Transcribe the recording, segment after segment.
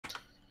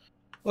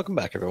Welcome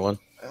back, everyone.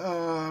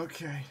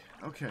 Okay.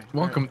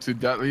 Welcome to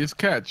Deadliest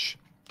Catch,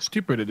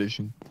 Stupid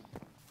Edition.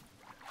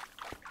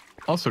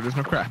 Also, there's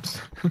no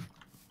crabs.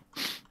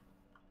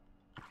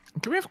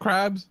 Can we have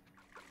crabs?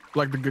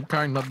 Like the good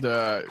kind, not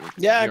the...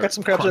 Yeah, I got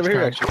some crabs over here,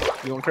 crab.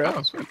 actually. You want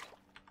crabs?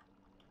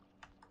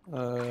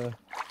 Oh, sweet.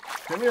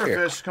 Come here,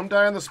 fish. Come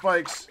die on the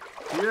spikes.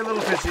 Here,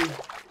 little fishy.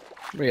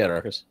 Where you at,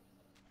 Arcus?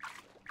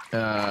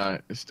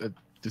 It's a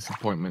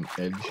disappointment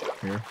edge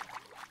here.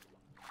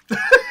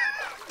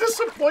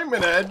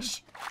 Disappointment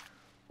edge?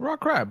 Raw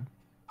crab.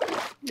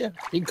 Yeah,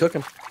 you can cook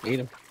them. Eat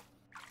them.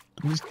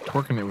 I'm just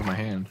twerking it with my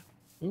hand.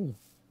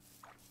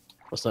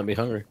 Must not be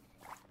hungry.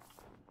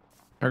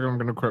 I'm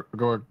gonna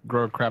go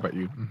grow a crab at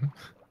you.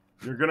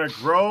 You're gonna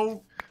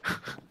grow?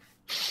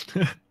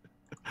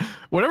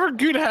 Whatever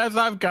good has,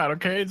 I've got.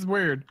 Okay, it's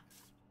weird.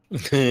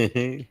 It's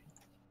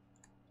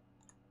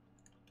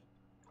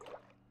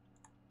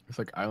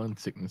like island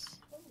sickness.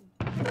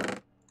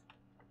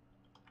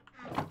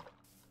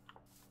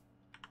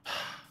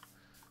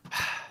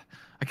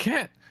 I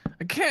can't.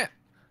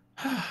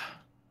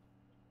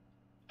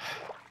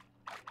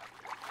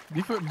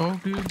 You put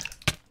both, dude.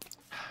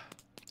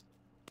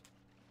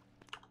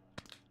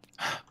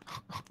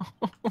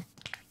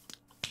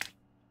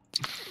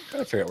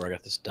 Gotta figure out where I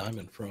got this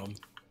diamond from.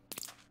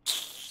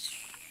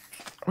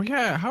 Oh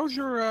yeah, how's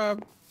your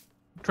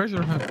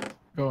treasure hunt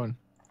going?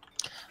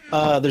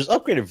 There's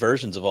upgraded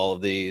versions of all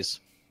of these.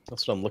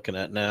 That's what I'm looking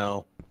at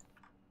now.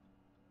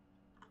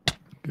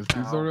 Because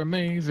these are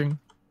amazing.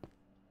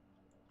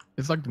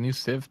 It's like the new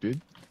Civ,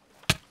 dude.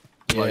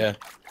 Yeah. Like,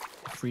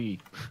 free.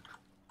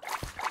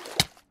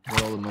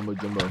 With all the mumbo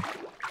jumbo.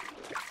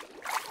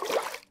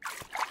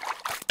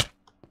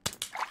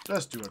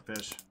 Just do it,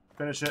 fish.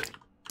 Finish it.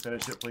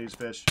 Finish it, please,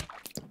 fish.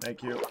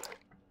 Thank you.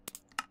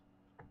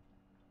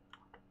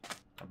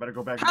 I better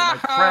go back and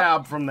get my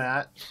crab from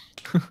that.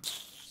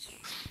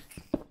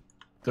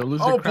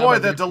 Oh boy,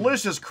 the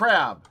delicious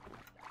crab.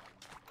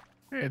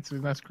 Hey, it's a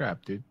nice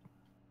crab, dude.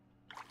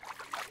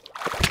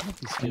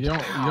 You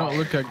don't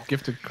look a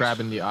gifted crab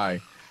in the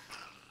eye.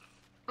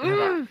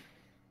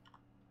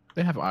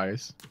 They have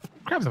eyes.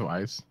 Crabs have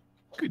eyes.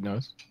 Good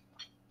nose.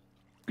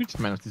 Good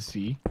man of the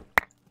sea.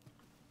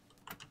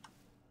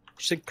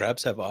 You think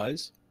crabs have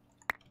eyes?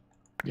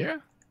 Yeah.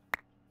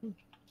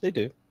 They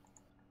do.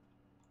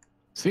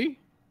 See?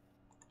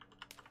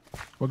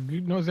 What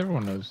good knows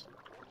everyone knows.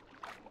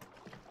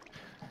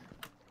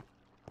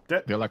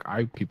 They're like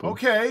eye people.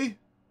 Okay.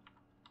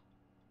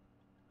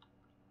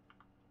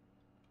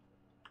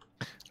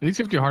 At least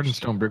if you harden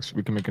stone bricks,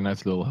 we can make a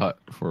nice little hut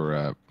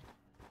for,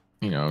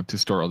 you know, to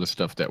store all the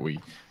stuff that we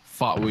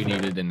thought we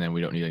needed, and then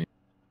we don't need any.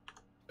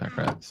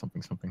 Backrat,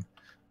 something.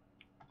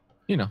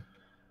 You know.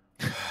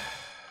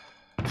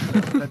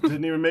 That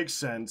didn't even make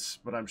sense,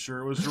 but I'm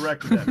sure it was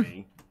directed at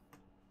me.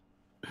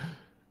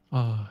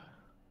 No.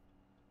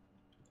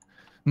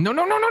 Yes.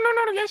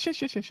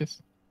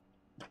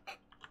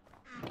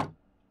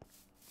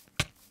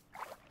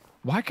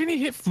 Why can he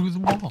hit through the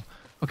wall?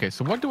 Okay,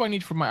 so what do I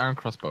need for my iron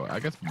crossbow? I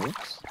guess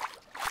bolts?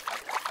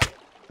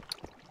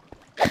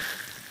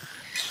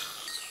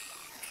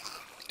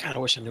 God, I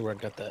wish I knew where I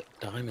got that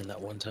diamond that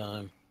one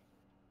time.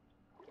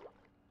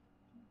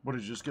 What,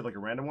 did you just get like a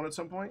random one at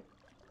some point?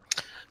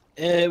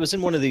 It was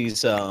in one of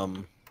these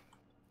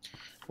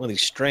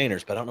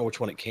strainers, but I don't know which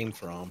one it came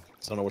from.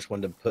 So I don't know which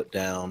one to put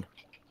down.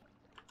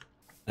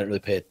 I didn't really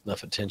pay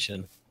enough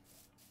attention.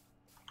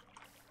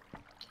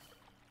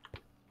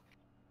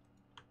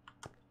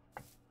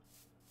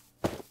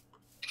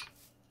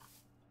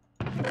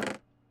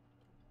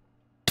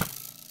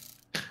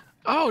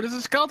 Oh, there's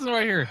a skeleton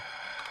right here.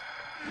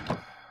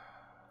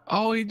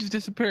 Oh, he just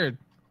disappeared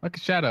like a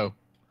shadow.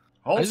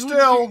 Hold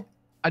still.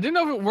 I didn't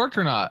know if it worked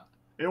or not.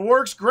 It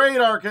works great,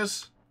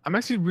 Arcus. I'm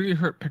actually really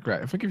hurt,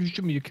 Pickrat. I think if you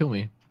shoot me, you kill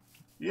me.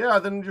 Yeah,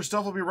 then your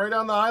stuff will be right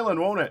on the island,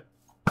 won't it?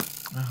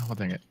 Oh, well,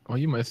 dang it. Well,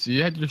 you missed.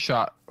 You had your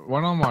shot.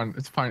 1-on-1.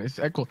 It's fine. It's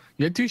equal.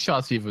 You had 2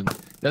 shots even.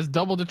 That's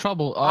double the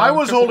trouble. I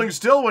was holding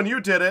still when you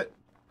did it.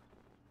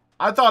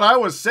 I thought I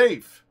was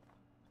safe.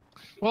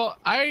 Well,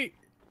 I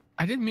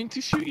didn't mean to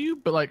shoot you,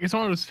 but like it's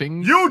one of those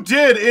things. You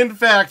did, in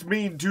fact,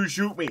 mean to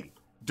shoot me.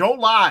 Don't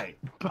lie.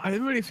 But I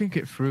didn't really think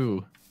it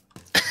through.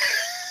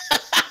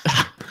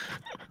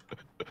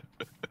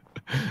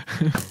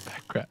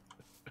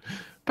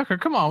 Becker,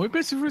 come on. We've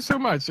been through so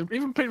much. I've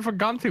even played for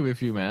Gante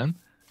with you, man.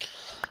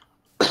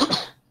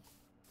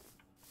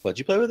 What'd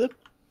you play with it?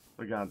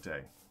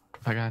 Pagante.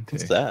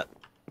 What's that?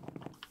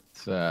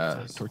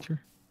 It's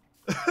torture.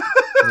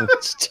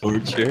 It's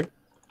torture.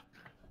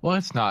 Well,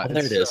 it's not. Oh,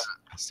 there it is.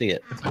 I see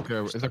it. It's like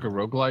a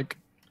roguelike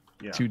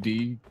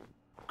 2D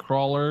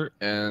crawler,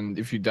 and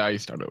if you die, you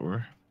start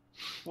over.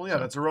 Well, yeah,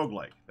 that's a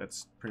roguelike.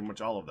 That's pretty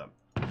much all of them.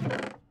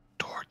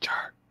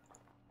 Torture.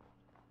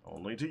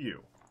 Only to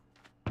you.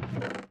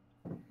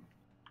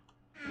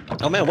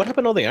 Oh man, what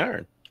happened to all the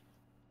iron?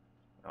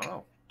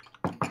 Oh.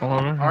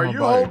 Are you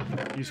holding?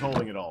 He's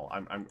holding it all.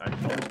 I'm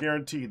almost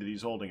guaranteed that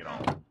he's holding it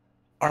all.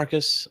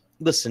 Arcus,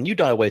 listen, you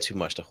die way too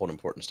much to hold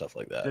important stuff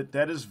like that.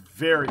 That is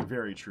very,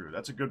 very true.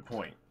 That's a good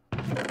point.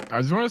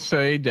 I just want to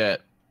say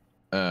that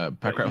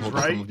Packrat he's holds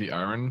right. some of the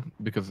iron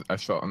because I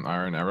saw an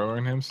iron arrow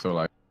in him, so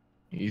like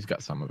he's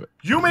got some of it.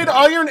 You made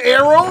iron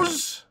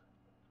arrows?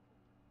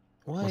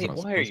 Why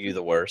are you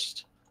the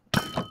worst?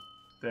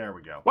 There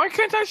we go. Why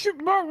can't I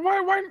shoot?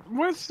 Why?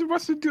 What's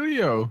the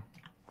dealio?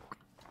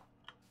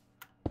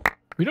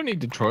 We don't need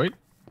Detroit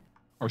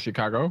or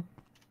Chicago.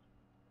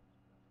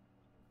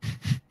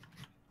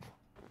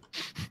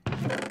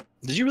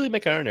 Did you really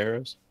make iron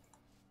arrows?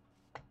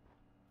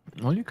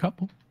 Only a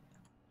couple.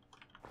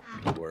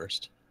 The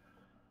worst.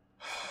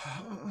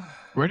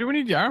 Where do we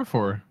need the iron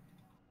for?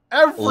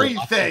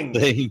 Everything.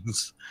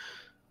 Things.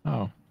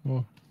 Oh,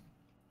 well,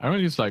 I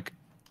don't use like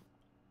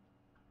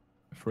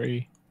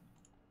free.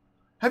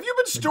 Have you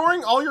been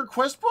storing all your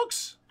quest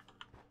books?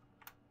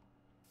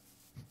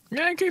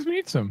 Yeah, in case we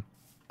need some.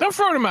 Don't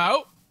throw them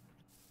out.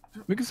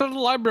 We can start a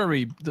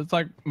library that's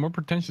like more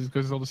pretentious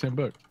because it's all the same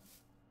book.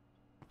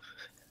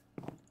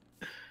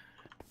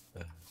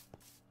 You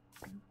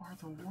are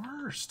the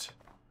worst.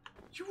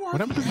 You are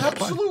What happened to the the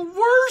absolute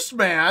worst,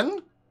 man.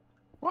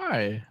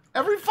 Why?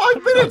 Every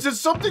 5 minutes, it's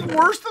something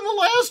worse than the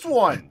last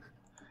one.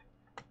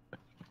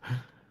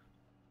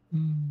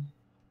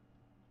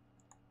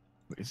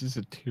 Wait, is this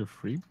a tier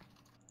 3?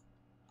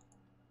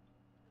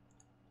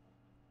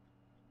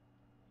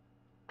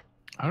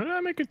 How did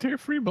I make a tier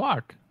 3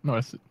 block? No,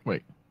 that's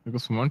wait. It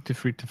goes from 1 to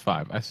 3 to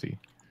 5. I see.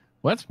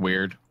 Well, that's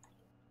weird.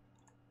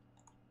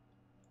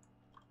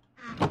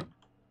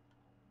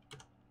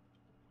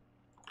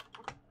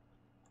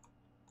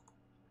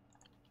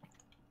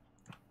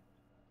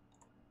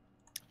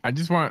 I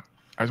just want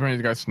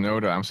you guys to know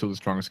that I'm still the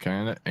strongest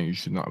candidate, and you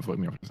should not vote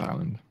me off this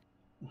island.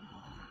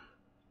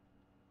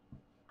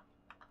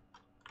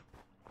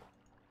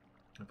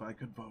 If I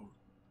could vote.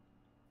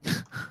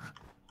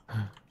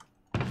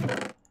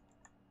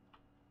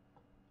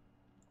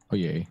 Oh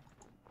yay!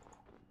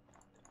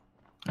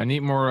 I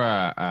need more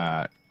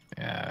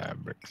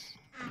bricks.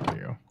 There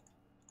you go.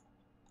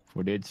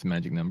 48 is the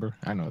magic number.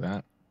 I know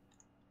that.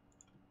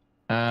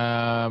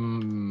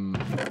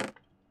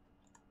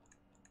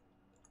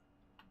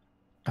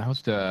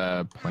 How's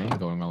the plane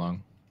going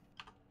along?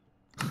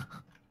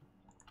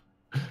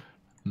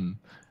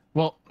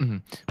 Well,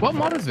 what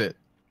mod is it?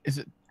 Is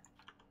it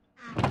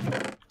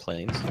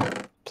Planes?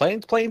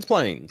 Planes.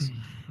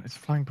 It's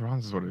flying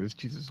bronze is what it is.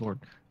 Jesus Lord.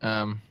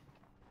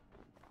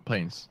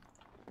 Planes.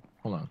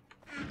 Hold on.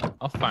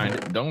 I'll find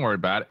it. Don't worry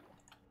about it.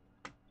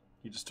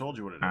 He just told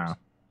you what it is. Ow.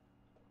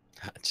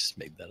 I just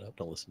made that up.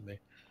 Don't listen to me.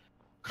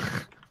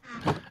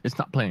 It's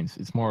not planes.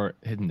 It's more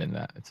hidden than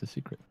that. It's a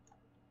secret.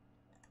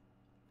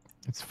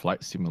 It's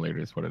flight simulator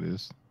is what it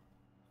is.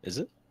 Is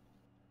it?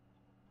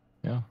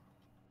 Yeah.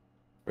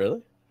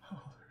 Really?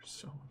 Oh, there's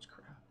so much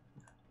crap.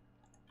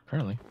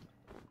 Apparently.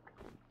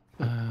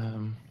 I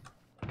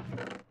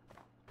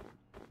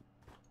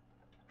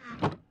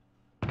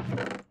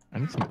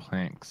need some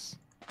planks.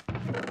 You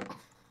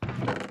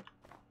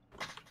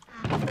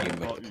make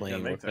the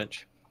plane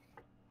workbench.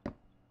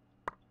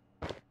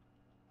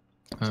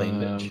 Plane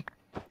bench.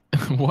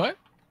 What?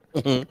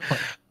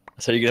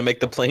 So you're gonna make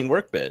the plane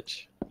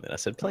workbench? And I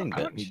said plane I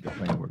bench. don't need the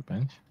plane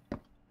workbench.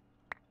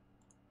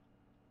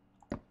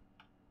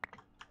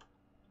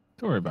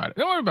 Don't worry about it.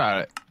 Don't worry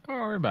about it. Don't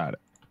worry about it.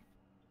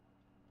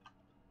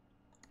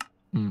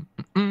 Mm-mm.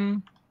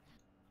 Mm-mm.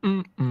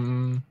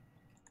 Mm-mm.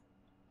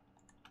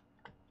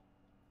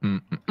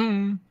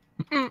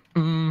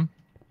 Mm-mm.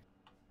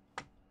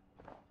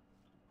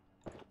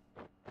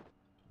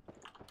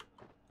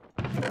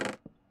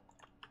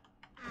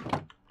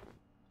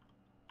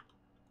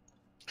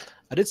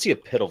 I did see a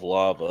pit of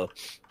lava,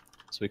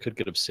 so we could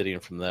get obsidian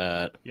from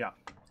that. Yeah,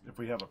 if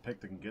we have a pick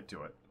that can get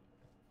to it.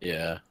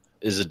 Yeah.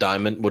 Is a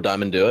diamond? Will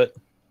diamond do it?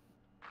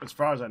 As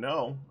far as I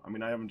know. I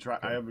mean, I haven't tried.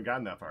 I haven't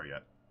gotten that far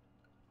yet.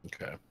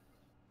 Okay.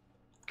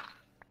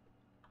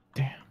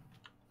 Damn.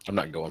 I'm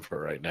not going for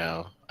it right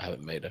now. I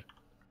haven't made it.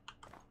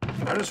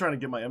 I'm just trying to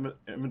get my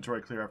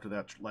inventory clear after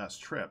that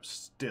last trip.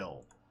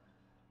 Still.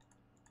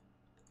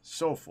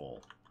 So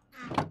full.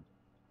 How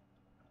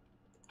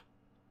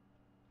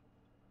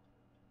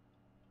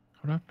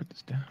do I put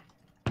this down?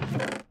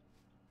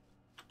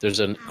 There's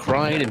a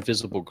crying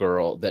invisible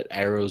girl that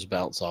arrows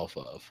bounce off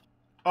of.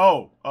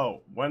 Oh.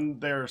 When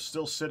they're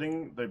still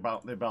sitting, they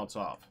bounce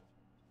off.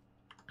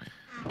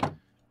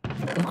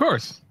 Of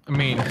course. I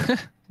mean,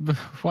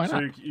 why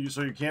not?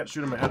 So you can't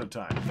shoot them ahead of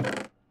time.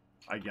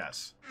 I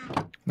guess.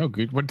 No,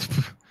 good. What?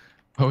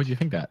 Why would you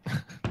think that?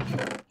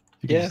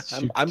 You can Yeah, just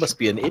shoot- I must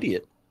be an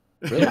idiot.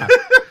 Really? Yeah.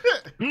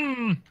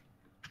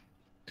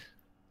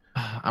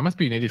 I must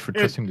be an idiot for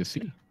trusting the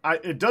sea.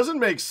 It doesn't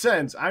make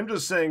sense. I'm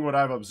just saying what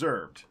I've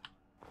observed.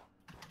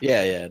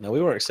 Yeah. No,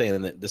 we weren't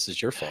saying that this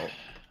is your fault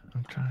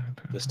I'm trying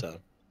to... this time.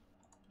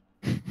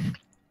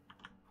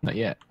 Not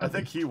yet. I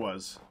think he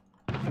was.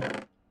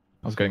 I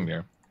was getting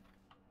there.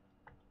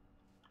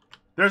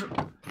 You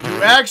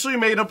actually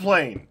made a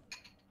plane.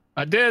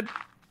 I did.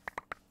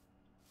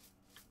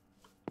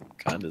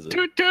 Kind of.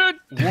 Toot toot.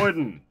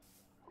 Wooden.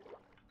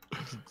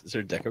 Is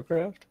there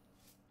DecoCraft?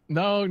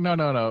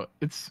 No.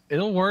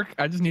 It'll work.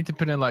 I just need to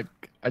put in like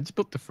I just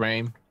built the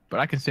frame, but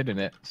I can sit in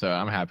it, so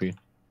I'm happy.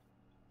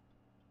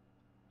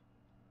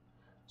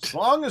 As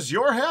long as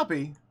you're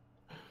happy.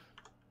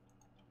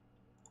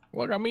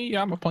 Look at me,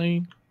 I'm a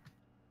plane.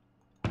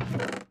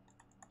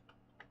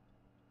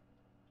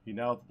 He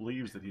now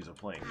believes that he's a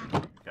plane.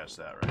 You catch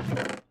that,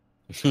 right?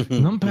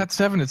 Numpad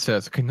 7, it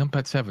says. Okay,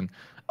 Numpad 7.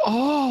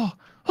 Oh,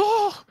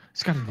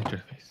 it's got an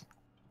interface.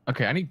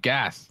 Okay, I need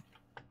gas.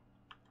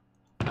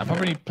 I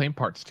probably need plane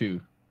parts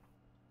too.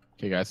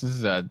 Okay, guys, this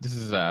is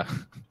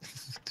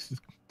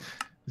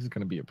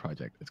gonna be a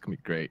project. It's gonna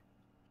be great.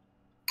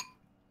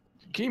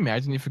 Can you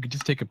imagine if we could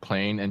just take a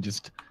plane and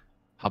just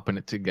hop in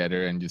it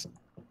together and just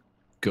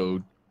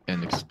go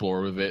and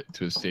explore with it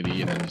to a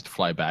city and then just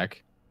fly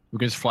back? We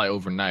can just fly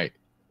overnight.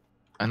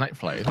 A night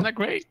flight. Isn't that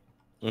great?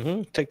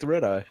 Mm-hmm. Take the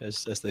red eye,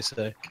 as they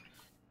say.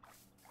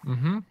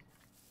 Mm-hmm.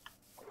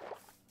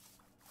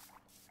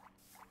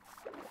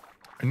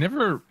 I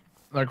never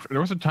like.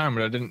 There was a time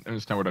when I didn't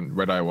understand what a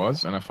red eye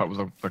was, and I thought it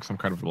was like some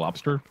kind of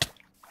lobster.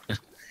 I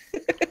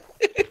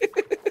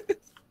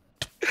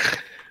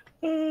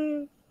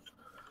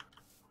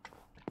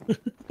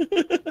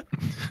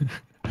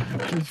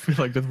just feel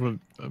like that's what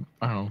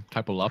I don't know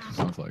type of lobster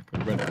sounds like. A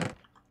red eye.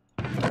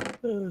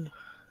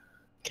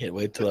 Can't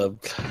wait till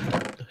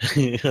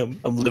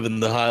I'm living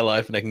the high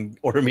life and I can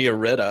order me a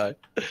red eye.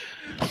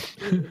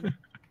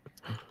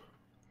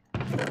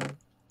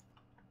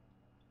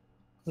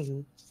 It's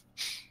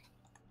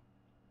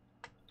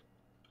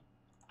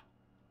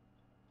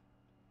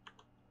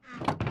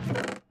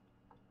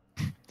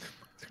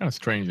kind of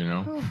strange, you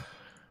know.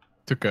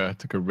 Took a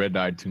red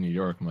eye to New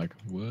York. I'm like,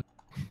 what?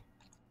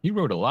 You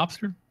rode a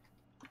lobster?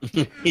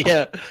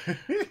 Yeah.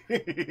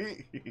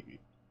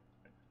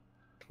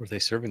 Were they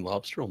serving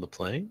lobster on the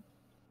plane?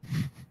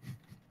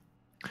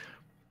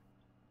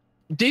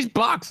 These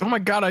blocks! Oh my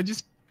god! I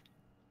just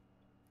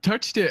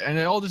touched it and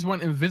it all just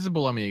went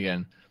invisible on me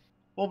again.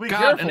 Well, be God,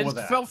 careful and it with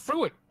just that. fell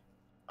through it.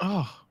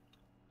 Oh,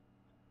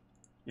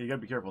 Yeah, you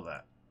gotta be careful with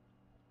that.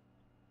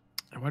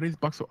 why are these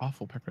blocks so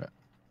awful, Pepper?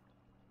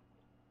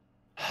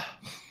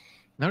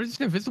 Now they're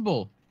just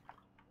invisible,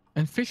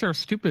 and fish are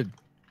stupid.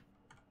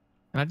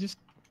 And I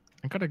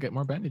gotta get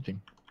more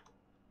bandaging.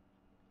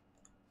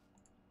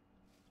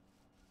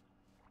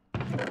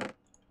 I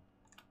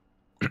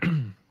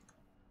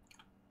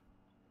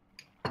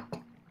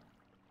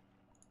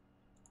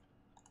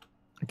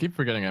keep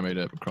forgetting I made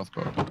a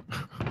crossbow. I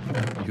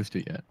haven't used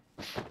it yet.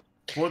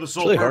 For the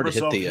sole really hard to purpose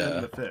hit of the,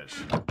 hitting the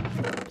fish.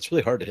 It's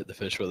really hard to hit the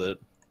fish with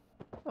it.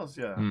 Well,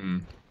 yeah.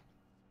 Mm.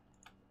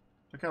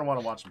 I kind of want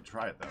to watch them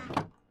try it,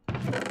 though.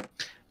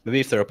 Maybe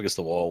if they're up against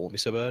the wall, it won't be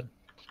so bad.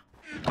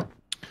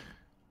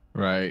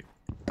 Right.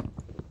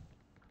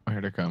 Oh,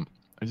 here they come.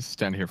 I just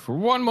stand here for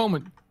one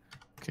moment.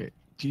 Okay.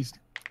 Jeez.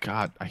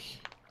 God.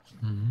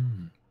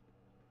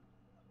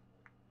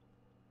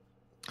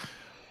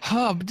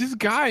 Huh, but this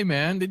guy,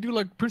 man, they do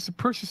like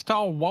Persia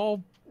style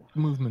wall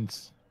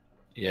movements.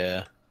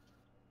 Yeah.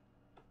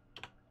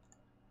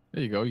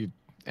 There you go, you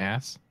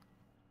ass.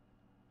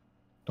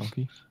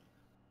 Donkey.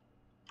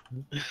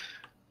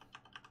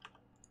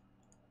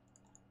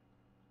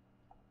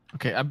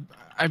 Okay,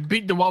 I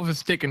beat the wall with a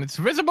stick and it's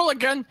visible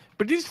again,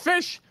 but these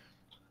fish,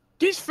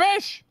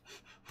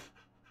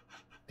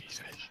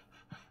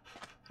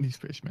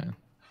 man.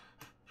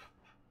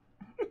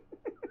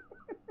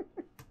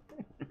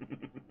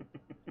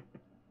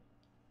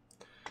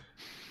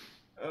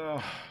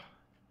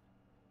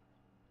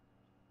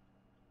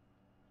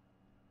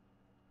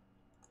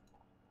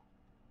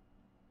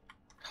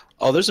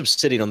 Oh, there's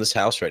obsidian on this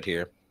house right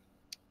here.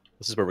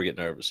 This is where we're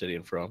getting our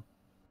obsidian from.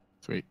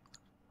 Sweet.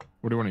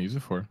 What do you want to use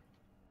it for?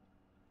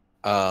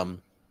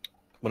 One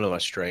of my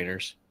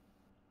strainers.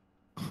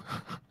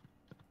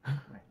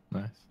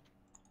 Nice.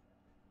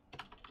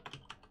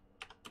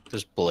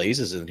 There's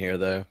blazes in here,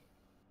 though.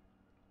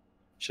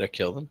 Should I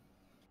kill them?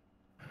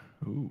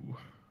 Ooh.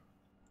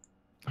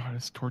 Oh,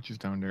 there's torches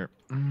down there.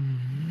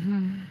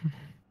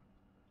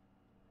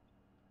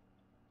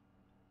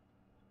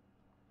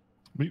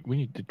 We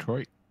need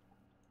Detroit.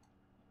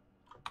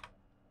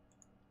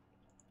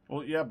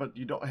 Well, yeah, but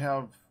you don't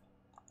have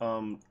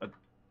a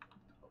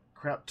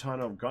crap ton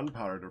of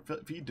gunpowder to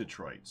feed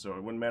Detroit, so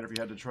it wouldn't matter if you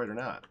had Detroit or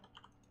not.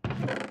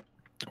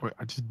 Wait,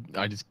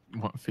 I just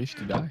want fish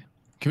to die.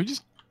 Can we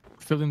just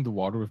fill in the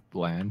water with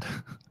land?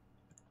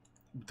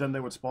 Then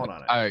they would spawn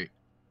on it.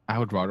 I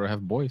would rather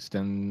have boys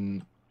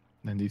than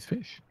these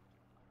fish.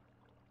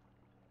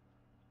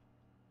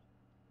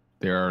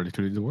 They are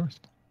literally the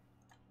worst.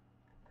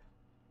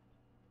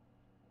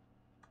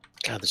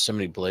 God, there's so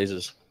many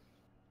blazes.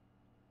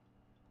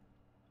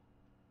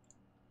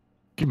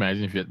 Can you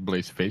imagine if you had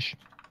blaze fish?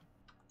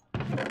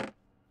 That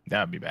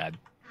would be bad.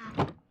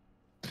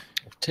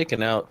 I've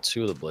taken out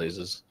 2 of the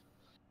blazes.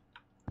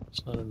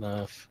 It's not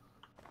enough.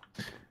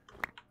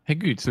 Hey,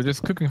 good. So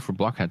just cooking for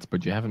blockheads,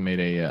 but you haven't made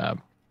a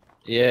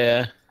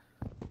Yeah.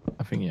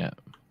 thing yet.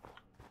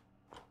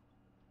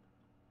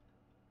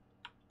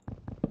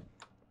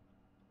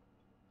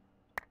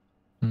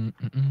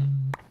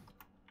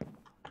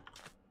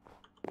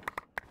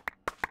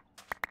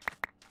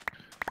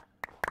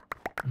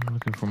 I'm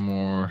looking for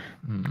more.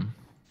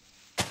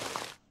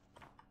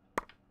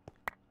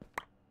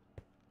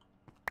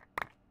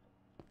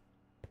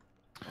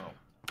 Oh.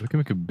 We can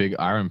make a big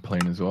iron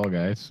plane as well,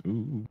 guys.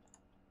 Ooh.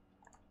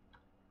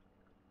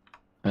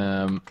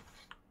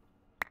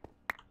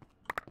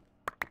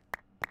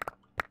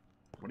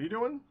 What are you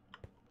doing?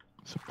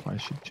 Supply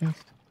ship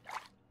chest.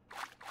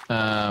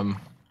 I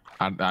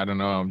don't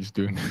know. I'm just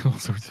doing all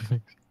sorts of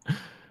things.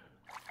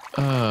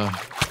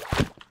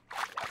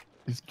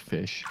 Just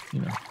fish,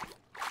 you know.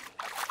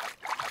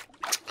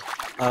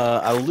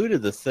 I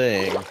looted the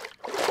thing.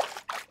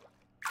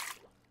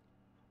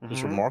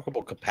 There's Mhm.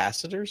 remarkable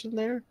capacitors in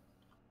there.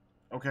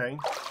 Okay.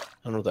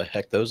 I don't know what the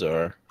heck those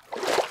are.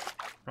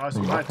 Probably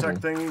some high-tech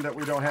thing that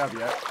we don't have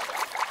yet.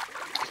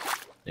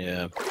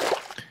 Yeah.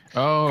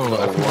 Oh, There's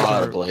I a think those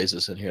lot are- of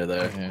blazes in here,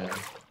 though. Yeah.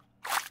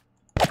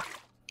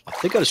 I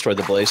think I destroyed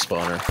the blaze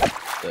spawner.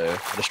 Though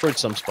I destroyed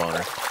some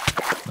spawner.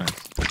 Nice.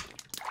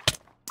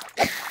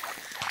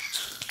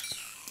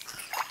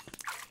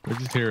 We're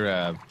just here.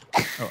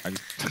 Oh, I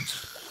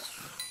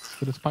just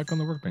put a spike on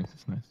the workbench.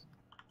 That's nice.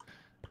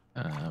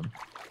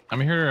 I'm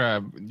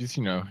here, just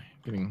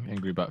getting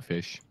angry about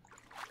fish.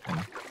 And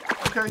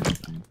Okay.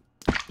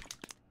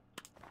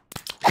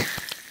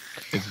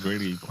 it's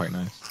really quite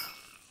nice.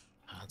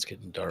 Oh, it's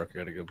getting dark. I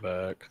gotta go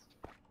back.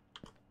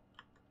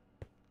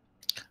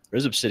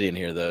 There's obsidian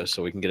here, though,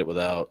 so we can get it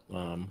without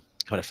trying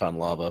to find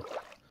lava.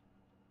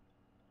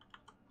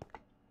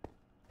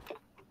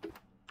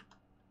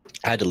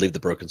 I had to leave the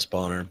broken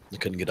spawner. I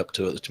couldn't get up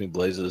to it. There's too many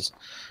blazes.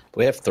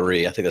 We have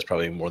 3. I think that's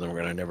probably more than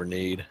we're gonna never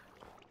need.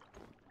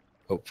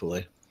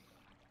 Hopefully.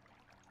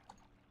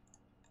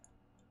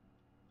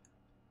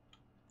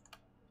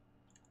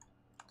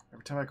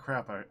 Every time I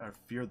crap, I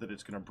fear that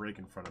it's gonna break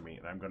in front of me,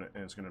 and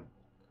it's gonna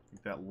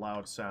make that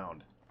loud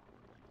sound.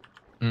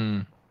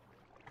 Hmm.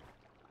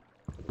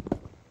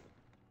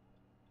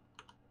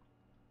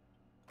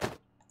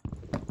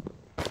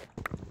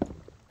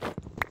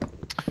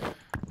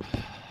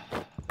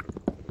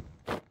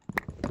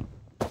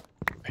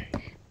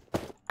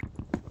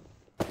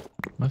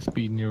 Must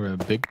be near a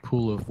big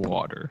pool of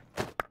water.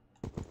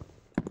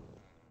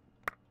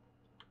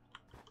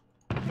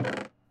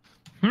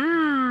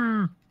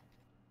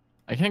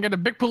 I can't get a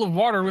big pool of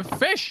water with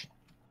fish.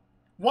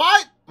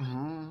 What?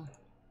 Mm-hmm.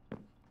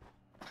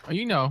 Oh,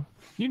 you know.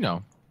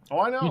 Oh,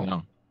 I know. You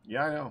know.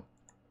 Yeah, I know.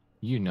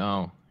 You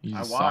know. You I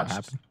just saw it watched.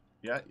 happen.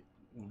 Yeah.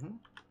 Mm-hmm.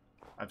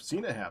 I've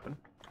seen it happen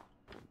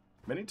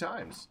many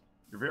times.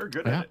 You're very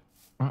good at it.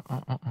 It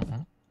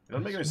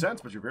doesn't make any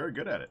sense, but you're very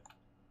good at it.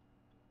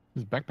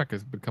 This backpack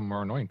has become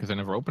more annoying because I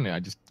never open it. I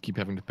just keep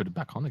having to put it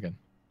back on again.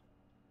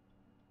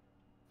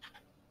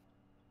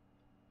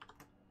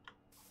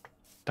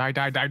 Die,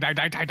 die, die, die,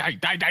 die, die, die,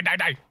 die, die, die,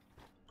 die.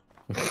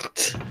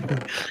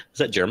 Is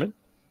that German?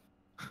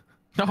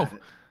 No. Die,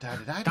 die,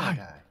 die, die,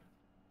 die.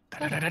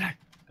 Die, die, die, die.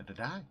 Did they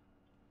die?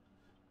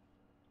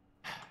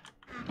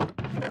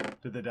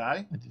 Did they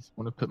die? I just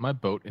want to put my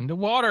boat in the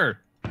water.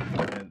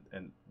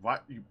 And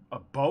what? A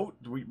boat?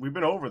 We've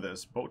been over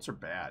this. Boats are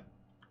bad.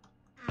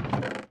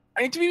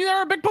 I need to be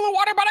near a big pool of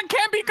water, but I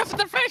can't be because of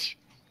the fish.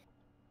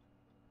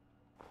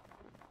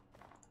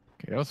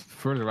 Okay, that was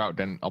further out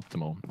than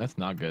optimal. That's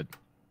not good.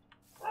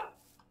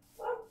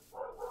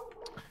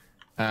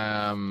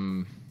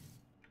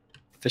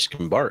 Fish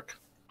can bark.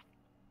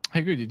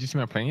 Hey, good. Did you see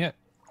my plane yet?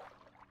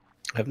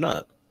 I have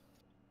not.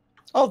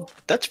 Oh,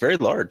 that's very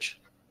large.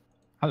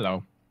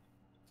 Hello.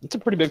 It's a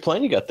pretty big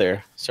plane you got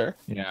there, sir.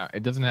 Yeah,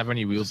 it doesn't have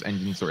any wheels,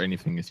 engines, or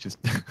anything. It's just,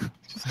 I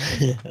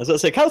was gonna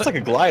say, kind of looks like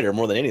a glider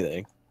more than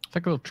anything. It's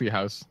like a little tree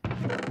house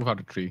without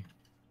a tree.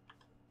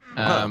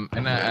 Huh.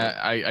 And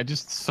I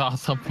just saw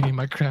something in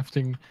my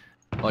crafting,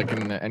 like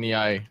in the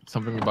NEI,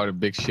 something about a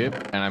big ship,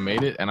 and I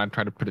made it, and I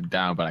tried to put it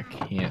down, but I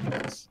can't.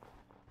 It's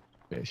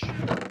fish.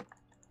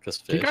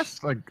 Just Can you fish.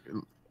 guys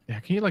yeah,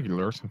 can you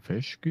lure some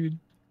fish, good?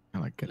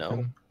 And get No.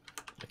 them?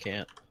 I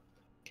can't.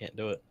 Can't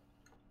do it.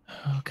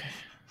 Okay,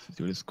 let's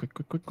do this quick.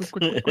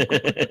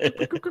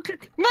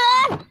 No!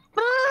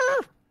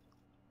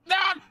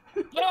 No!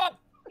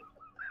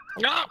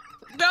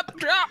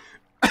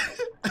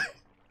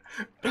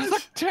 There's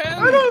like 10.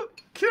 I don't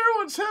care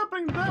what's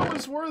happening. That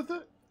was worth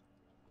it.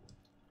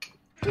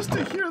 Just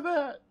to hear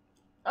that.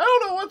 I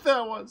don't know what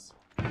that was.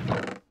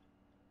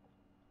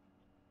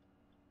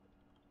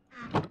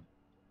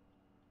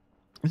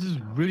 This is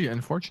really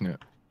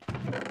unfortunate.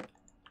 I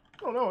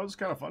don't know. It was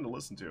kind of fun to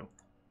listen to.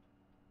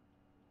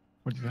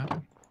 What did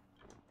happen?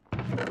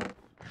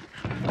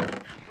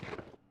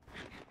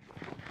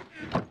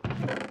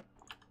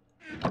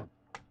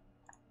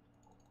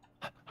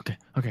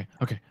 Okay.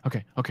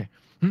 Okay.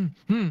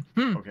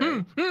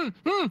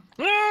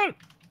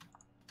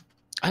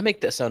 I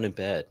make that sound in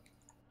bed.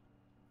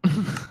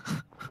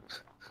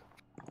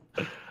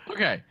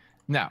 Okay.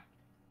 Now,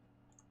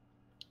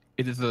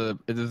 it is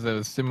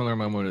a similar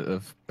moment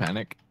of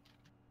panic.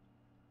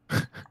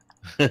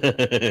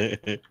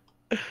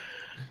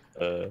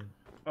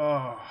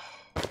 Oh.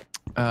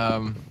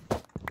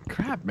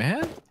 Crap,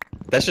 man.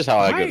 That's just how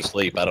I go Right. to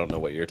sleep. I don't know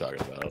what you're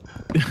talking about.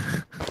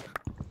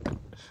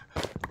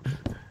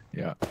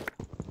 Yeah.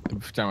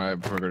 Every time I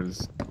prefer to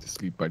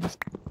sleep, I just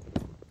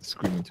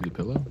scream into the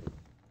pillow.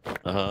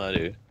 I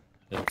do.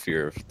 In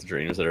fear of the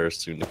dreams that are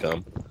soon to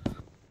come.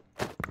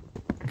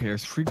 Okay,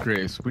 there's 3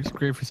 graves. Which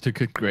grave is the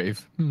good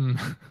grave? Who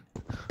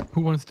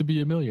wants to be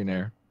a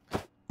millionaire?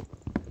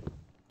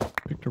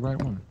 Pick the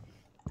right one.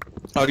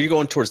 Oh, are you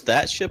going towards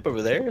that ship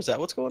over there? Is that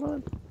what's going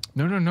on?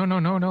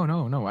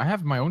 No. I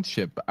have my own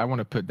ship I want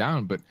to put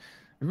down, but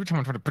every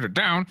time I try to put it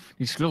down,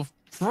 these little...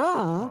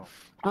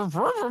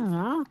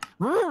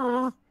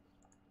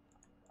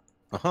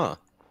 Uh-huh.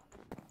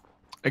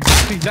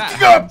 Exactly that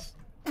happens.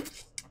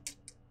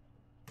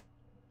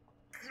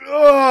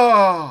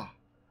 Oh!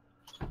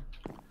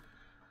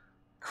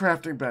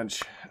 Crafting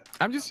bench.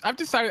 I've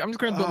decided I'm just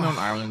gonna build my own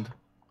island.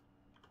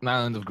 An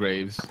island of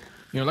graves.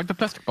 You know, like the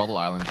plastic bottle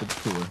island, but it's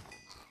cooler.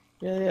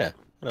 Yeah.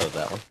 I know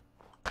that one.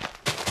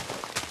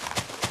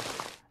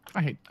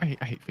 I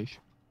hate fish.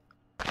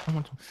 I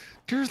want to...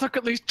 There's like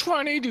at least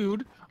 20,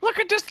 dude. Look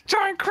at this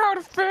giant crowd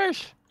of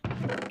fish.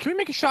 Can we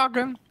make a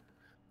shotgun?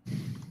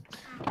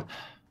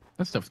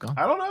 That stuff's gone.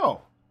 I don't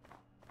know.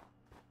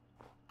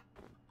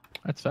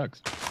 That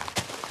sucks.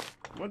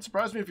 Wouldn't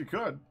surprise me if you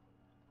could.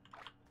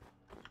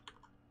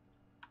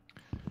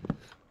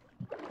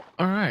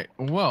 All right.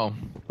 Well,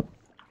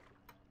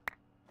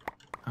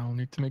 I'll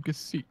need to make a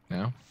seat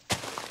now.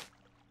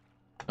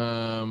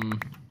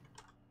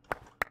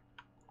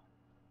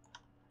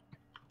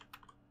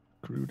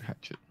 Crude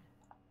hatchet.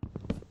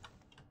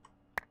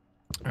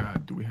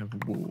 Do we have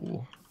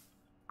wool?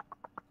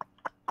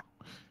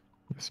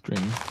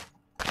 String.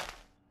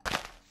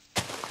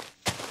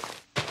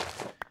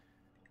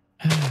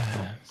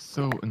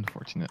 So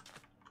unfortunate.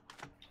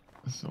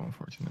 So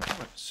unfortunate.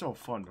 But so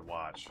fun to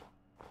watch.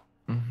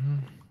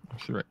 I'm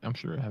sure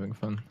you're having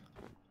fun.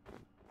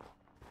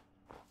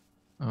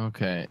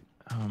 Okay.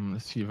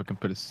 Let's see if I can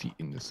put a seat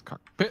in this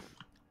cockpit.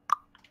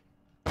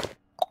 Look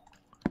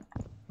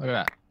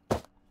at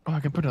that. Oh, I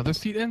can put another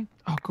seat in?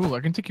 Oh, cool. I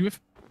can take you with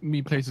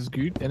me places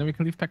good, and then we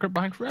can leave Packer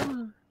behind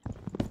forever.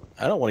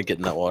 I don't want to get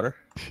in that water.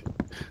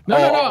 No.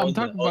 I'm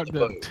talking about the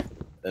boat.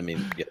 I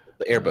mean, yeah,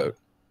 the airboat.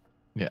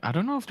 Yeah, I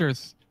don't know if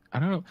there's... I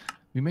don't know.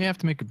 We may have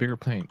to make a bigger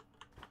plane.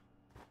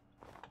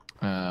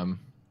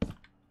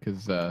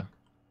 Because,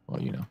 well,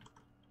 you know.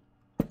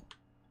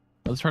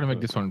 Let's try to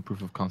make this one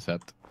proof of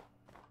concept.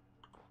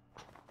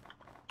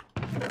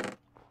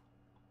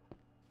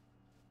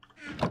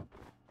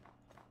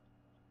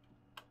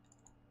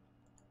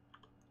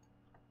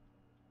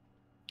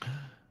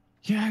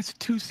 Yeah, it's a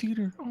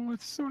 2-seater. Oh,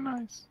 it's so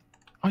nice.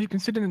 Oh, you can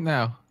sit in it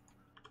now.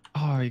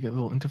 Oh, you get a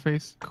little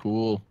interface.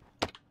 Cool.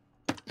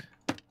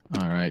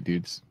 All right,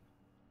 dudes.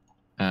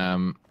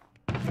 You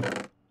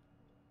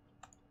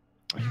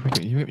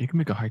can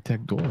make a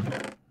high-tech door.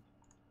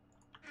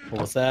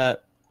 What was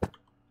that?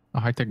 A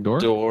high-tech door?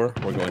 Door.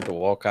 We're going to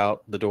walk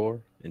out the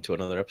door into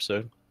another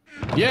episode.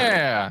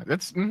 Yeah,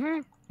 that's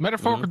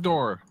metaphorical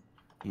door.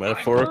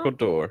 Metaphorical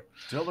door.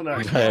 Till the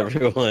next Bye, one.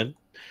 everyone.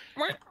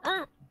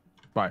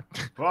 Bye.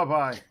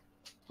 Bye-bye.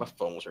 My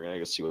phone was ringing. I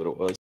could see what it was.